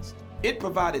experienced. It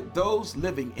provided those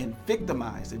living in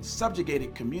victimized and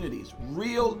subjugated communities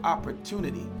real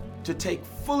opportunity to take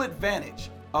full advantage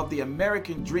of the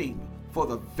American dream for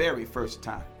the very first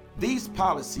time. These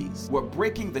policies were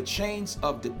breaking the chains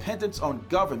of dependence on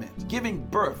government, giving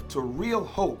birth to real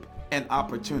hope and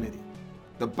opportunity.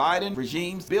 The Biden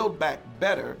regime's Build Back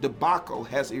Better debacle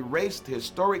has erased the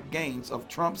historic gains of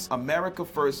Trump's America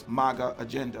First MAGA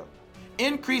agenda.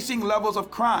 Increasing levels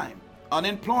of crime,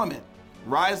 unemployment,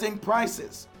 rising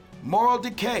prices, moral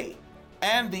decay,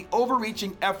 and the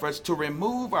overreaching efforts to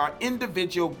remove our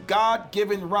individual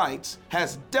God-given rights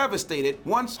has devastated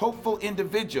once hopeful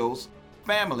individuals,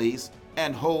 families,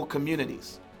 and whole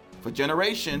communities. For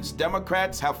generations,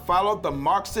 Democrats have followed the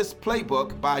Marxist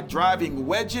playbook by driving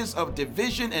wedges of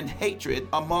division and hatred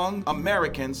among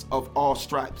Americans of all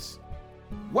stripes.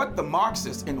 What the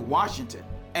Marxists in Washington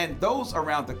and those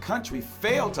around the country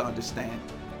fail to understand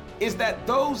is that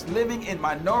those living in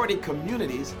minority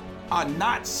communities are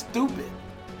not stupid.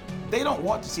 They don't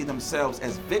want to see themselves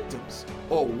as victims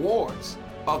or wards,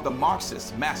 of the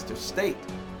Marxist master state,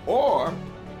 or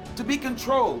to be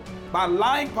controlled by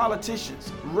lying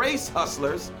politicians, race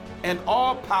hustlers, and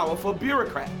all-powerful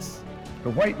bureaucrats.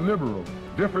 The white liberal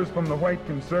differs from the white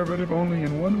conservative only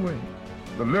in one way.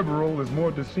 The liberal is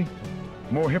more deceitful,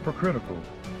 more hypocritical,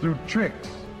 through tricks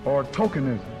or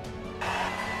tokenism.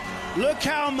 Look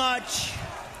how much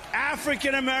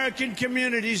African American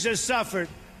communities have suffered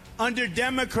under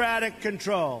Democratic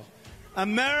control.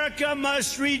 America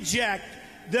must reject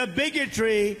the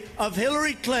bigotry of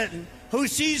Hillary Clinton, who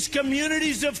sees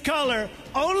communities of color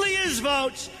only as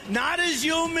votes, not as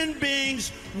human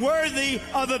beings worthy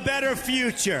of a better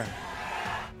future.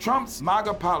 Trump's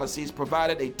MAGA policies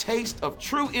provided a taste of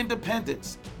true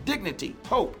independence, dignity,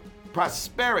 hope,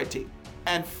 prosperity,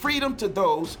 and freedom to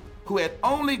those who had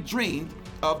only dreamed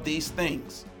of these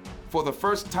things. For the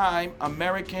first time,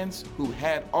 Americans who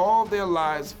had all their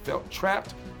lives felt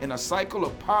trapped in a cycle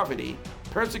of poverty,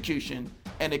 persecution,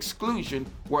 and exclusion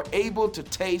were able to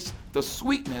taste the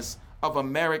sweetness of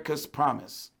America's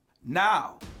promise.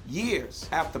 Now, years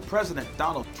after President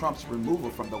Donald Trump's removal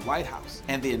from the White House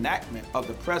and the enactment of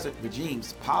the present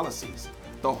regime's policies,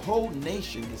 the whole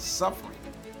nation is suffering,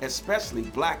 especially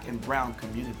Black and brown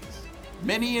communities.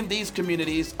 Many in these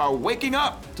communities are waking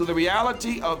up to the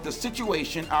reality of the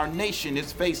situation our nation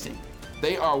is facing.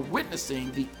 They are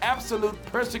witnessing the absolute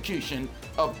persecution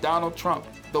of Donald Trump,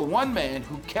 the one man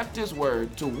who kept his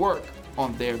word to work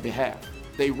on their behalf.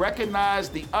 They recognize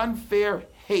the unfair,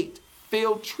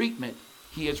 hate-filled treatment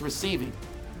he is receiving,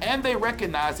 and they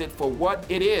recognize it for what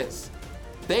it is.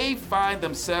 They find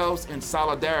themselves in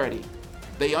solidarity.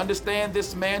 They understand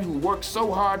this man who worked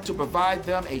so hard to provide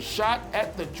them a shot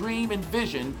at the dream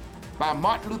envisioned by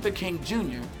Martin Luther King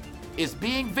Jr. is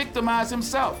being victimized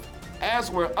himself,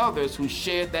 as were others who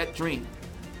shared that dream.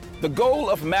 The goal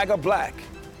of MAGA Black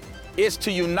is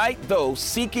to unite those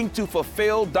seeking to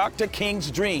fulfill Dr.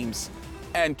 King's dreams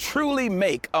and truly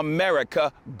make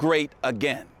America great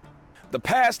again. The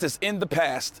past is in the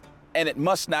past, and it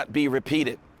must not be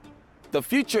repeated. The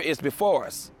future is before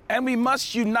us, and we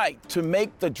must unite to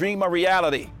make the dream a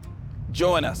reality.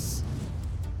 Join us.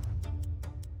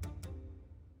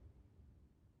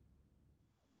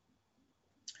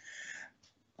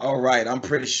 All right, I'm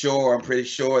pretty sure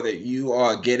that you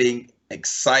are getting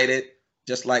excited,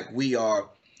 just like we are,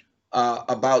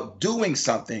 about doing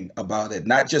something about it,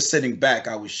 not just sitting back.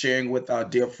 I was sharing with our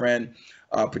dear friend,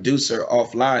 producer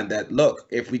offline, that look,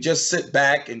 if we just sit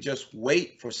back and just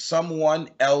wait for someone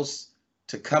else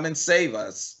to come and save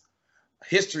us,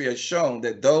 history has shown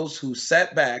that those who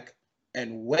sat back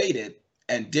and waited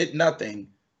and did nothing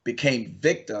became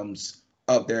victims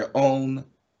of their own,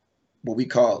 what we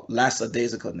call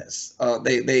lackadaisicalness.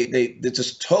 They're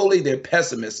just totally their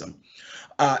pessimism.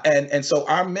 And so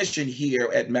our mission here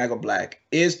at MAGA Black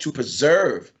is to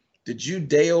preserve the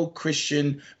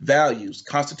Judeo-Christian values,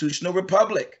 constitutional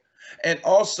republic, and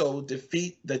also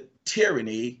defeat the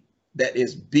tyranny that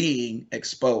is being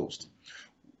exposed.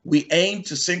 We aim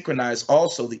to synchronize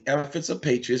also the efforts of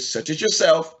patriots such as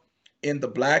yourself in the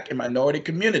Black and minority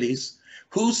communities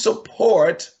who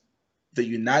support the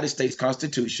United States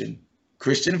Constitution,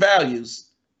 Christian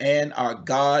values, and our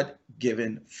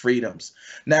God-given freedoms.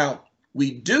 Now,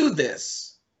 we do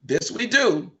this we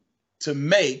do to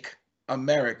make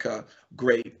America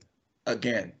great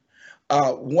again.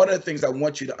 One of the things I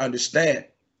want you to understand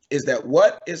is that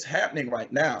what is happening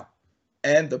right now,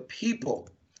 and the people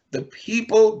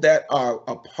that are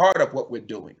a part of what we're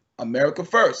doing, America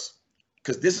first,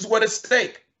 because this is what is at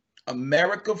stake.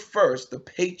 America first, the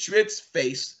patriots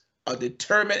face a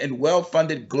determined and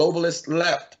well-funded globalist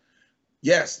left.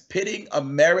 Yes, pitting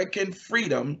American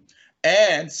freedom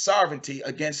and sovereignty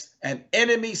against an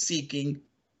enemy seeking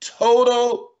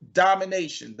total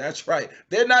domination. That's right.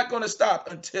 They're not going to stop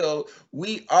until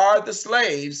we are the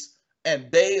slaves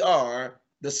and they are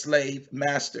the slave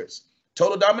masters.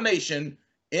 Total domination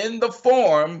in the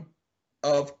form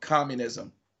of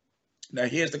communism. Now,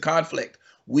 here's the conflict.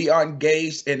 We are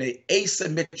engaged in an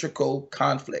asymmetrical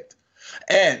conflict.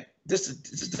 And this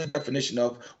is the definition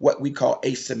of what we call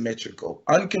asymmetrical,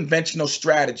 unconventional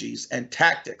strategies and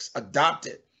tactics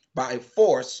adopted by a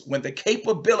force when the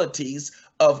capabilities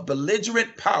of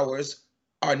belligerent powers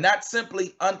are not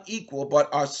simply unequal,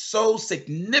 but are so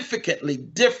significantly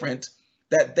different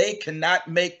that they cannot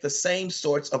make the same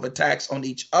sorts of attacks on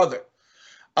each other.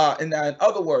 In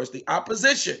other words, the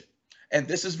opposition, and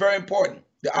this is very important,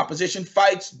 the opposition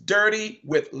fights dirty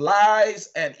with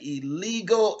lies and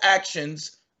illegal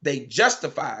actions they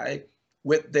justify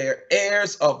with their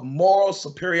airs of moral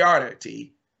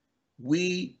superiority.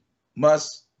 We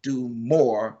must do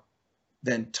more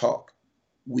than talk.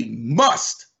 We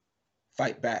must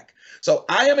fight back. So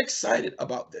I am excited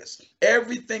about this.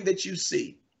 Everything that you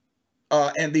see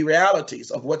and the realities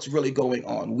of what's really going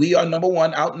on. We are, number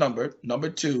one, outnumbered.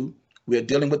 Number two, we're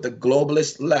dealing with the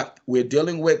globalist left. We're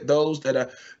dealing with those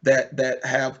that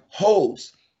have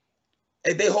holes.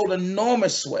 They hold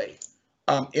enormous sway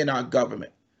in our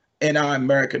government, in our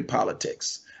American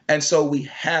politics. And so we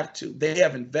have to. They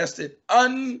have invested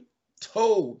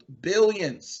untold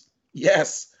billions,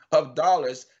 yes, of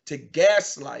dollars to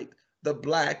gaslight the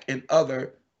Black and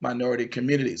other minority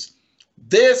communities.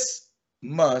 This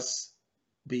must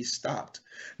be stopped.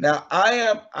 Now,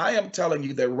 I am telling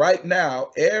you that right now,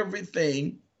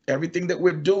 everything that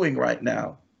we're doing right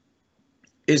now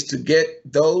is to get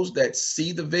those that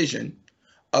see the vision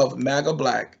of MAGA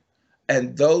Black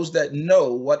and those that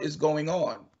know what is going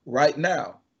on right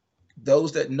now,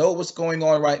 those that know what's going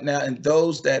on right now, and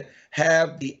those that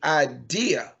have the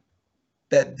idea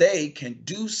that they can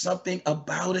do something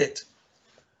about it.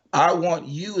 I want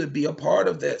you to be a part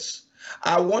of this.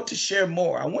 I want to share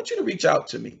more. I want you to reach out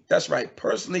to me. That's right.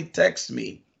 Personally text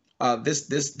me.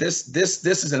 This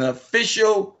is an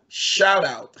official shout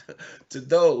out to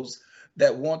those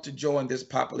that want to join this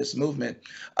populist movement.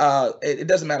 It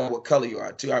doesn't matter what color you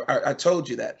are, too. I told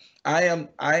you that. I am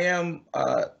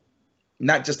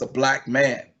not just a Black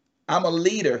man. I'm a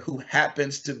leader who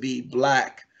happens to be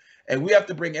Black. And we have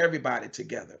to bring everybody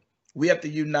together. We have to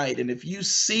unite. And if you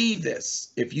see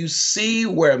this, if you see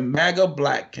where MAGA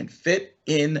Black can fit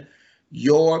in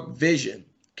your vision,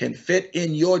 can fit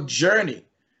in your journey,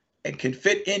 and can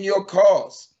fit in your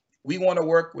cause, we want to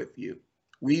work with you.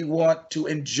 We want to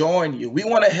enjoin you. We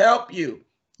want to help you.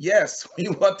 Yes, we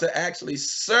want to actually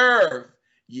serve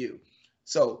you.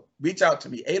 So reach out to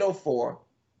me,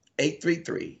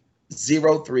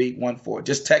 804-833-0314.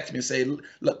 Just text me and say,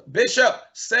 look, Bishop,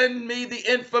 send me the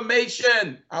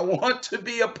information. I want to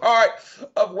be a part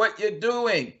of what you're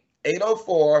doing.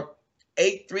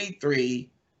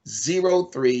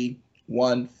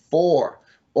 804-833-0314.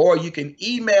 Or you can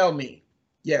email me.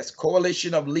 Yes,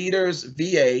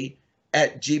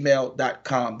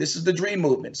 coalitionofleadersva@gmail.com. This is the Dream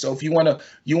Movement. So if you want to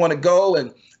go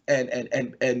and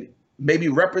maybe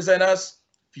represent us,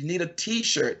 if you need a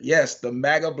t-shirt, yes, the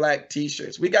MAGA Black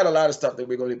t-shirts. We got a lot of stuff that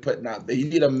we're going to be putting out there. You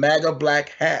need a MAGA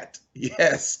Black hat.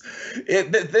 Yes.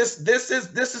 This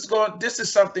is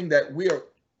something that we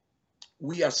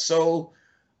are so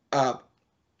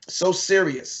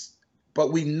serious,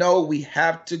 but we know we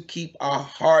have to keep our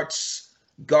hearts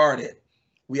guarded.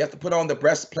 We have to put on the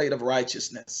breastplate of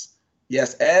righteousness.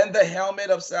 Yes, and the helmet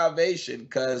of salvation,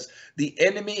 because the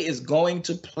enemy is going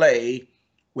to play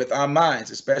with our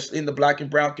minds, especially in the Black and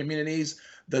brown communities.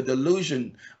 The the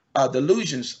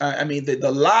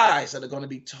lies that are going to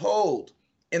be told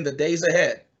in the days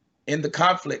ahead, in the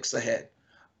conflicts ahead,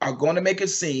 are going to make it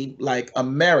seem like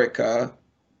America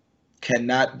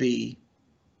cannot be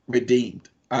redeemed.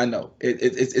 I know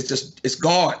it's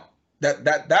gone.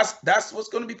 That's what's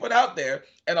going to be put out there,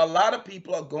 and a lot of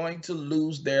people are going to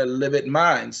lose their livid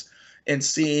minds in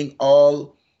seeing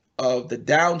all of the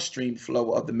downstream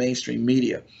flow of the mainstream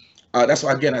media. That's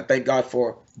why, again, I thank God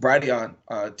for Brighteon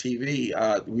TV.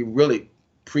 We really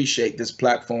appreciate this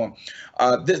platform.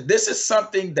 This is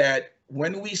something that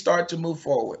when we start to move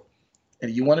forward,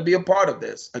 and you want to be a part of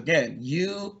this, again,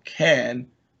 you can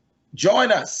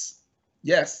join us.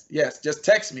 Yes, just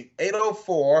text me,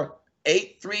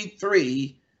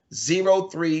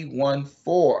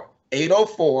 804-833-0314,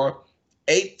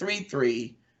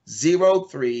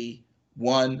 804-833-0314.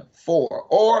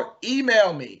 Or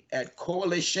email me at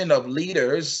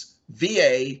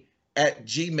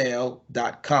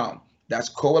coalitionofleadersva@gmail.com. That's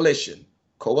coalition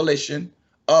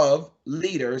of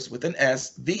leaders with an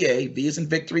S, VA, V as in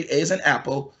victory, A as in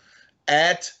apple,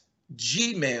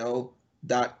 @gmail.com.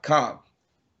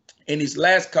 In these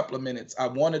last couple of minutes, I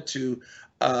wanted to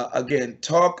again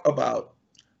talk about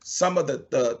some of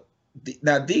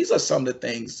now these are some of the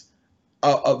things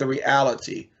of the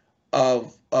reality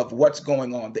of what's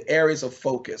going on, the areas of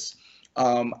focus.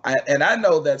 I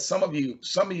know that some of you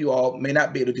all may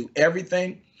not be able to do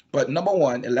everything, but number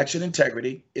one, election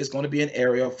integrity is going to be an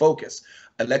area of focus.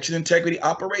 Election integrity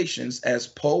operations as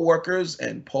poll workers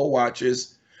and poll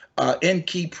watchers in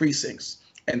key precincts.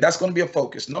 And that's going to be a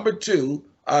focus. Number two,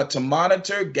 to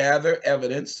monitor, gather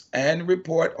evidence, and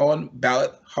report on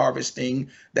ballot harvesting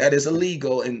that is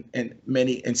illegal in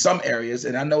some areas,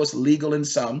 and I know it's legal in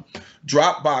some.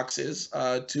 Drop boxes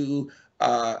to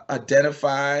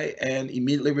identify and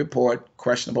immediately report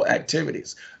questionable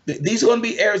activities. These are going to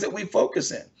be areas that we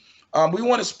focus in. We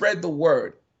want to spread the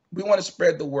word. We want to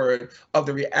spread the word of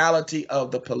the reality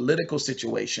of the political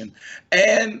situation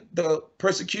and the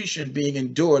persecution being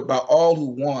endured by all who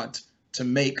want to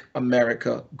make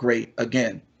America great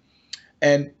again.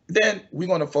 And then we're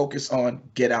going to focus on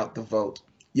get out the vote.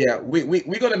 Yeah, we're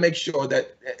going to make sure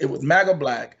that it was MAGA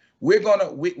Black. We're going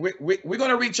to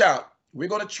reach out. We're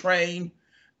going to train,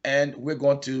 and we're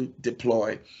going to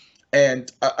deploy. And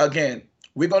again,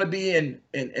 we're going to be in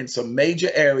some major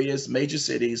areas, major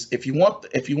cities. If you want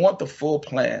the full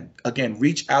plan, again,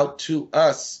 reach out to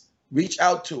us. Reach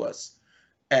out to us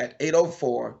at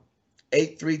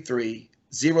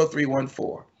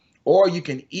 804-833-0314, or you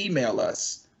can email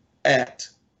us at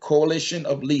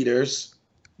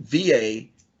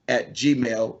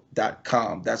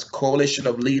coalitionofleadersva@gmail.com. That's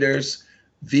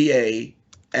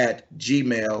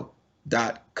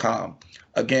coalitionofleadersva@gmail.com.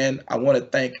 Again, I want to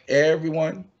thank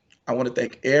everyone. I want to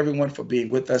thank everyone for being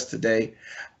with us today.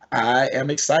 I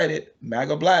am excited.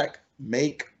 MAGA Black,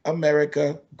 make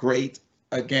America great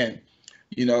again.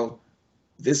 You know,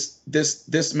 this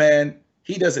man,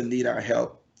 he doesn't need our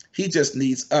help. He just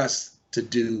needs us to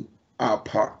do our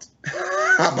part.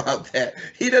 How about that?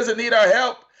 He doesn't need our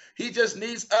help. He just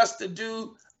needs us to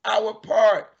do our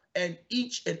part. And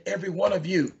each and every one of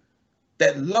you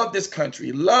that love this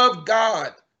country, love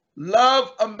God,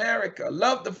 love America,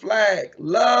 love the flag,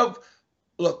 look,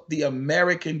 the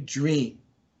American dream.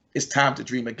 It's time to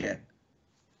dream again.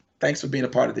 Thanks for being a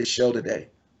part of this show today.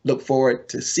 Look forward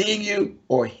to seeing you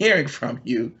or hearing from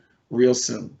you real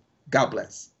soon. God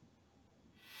bless.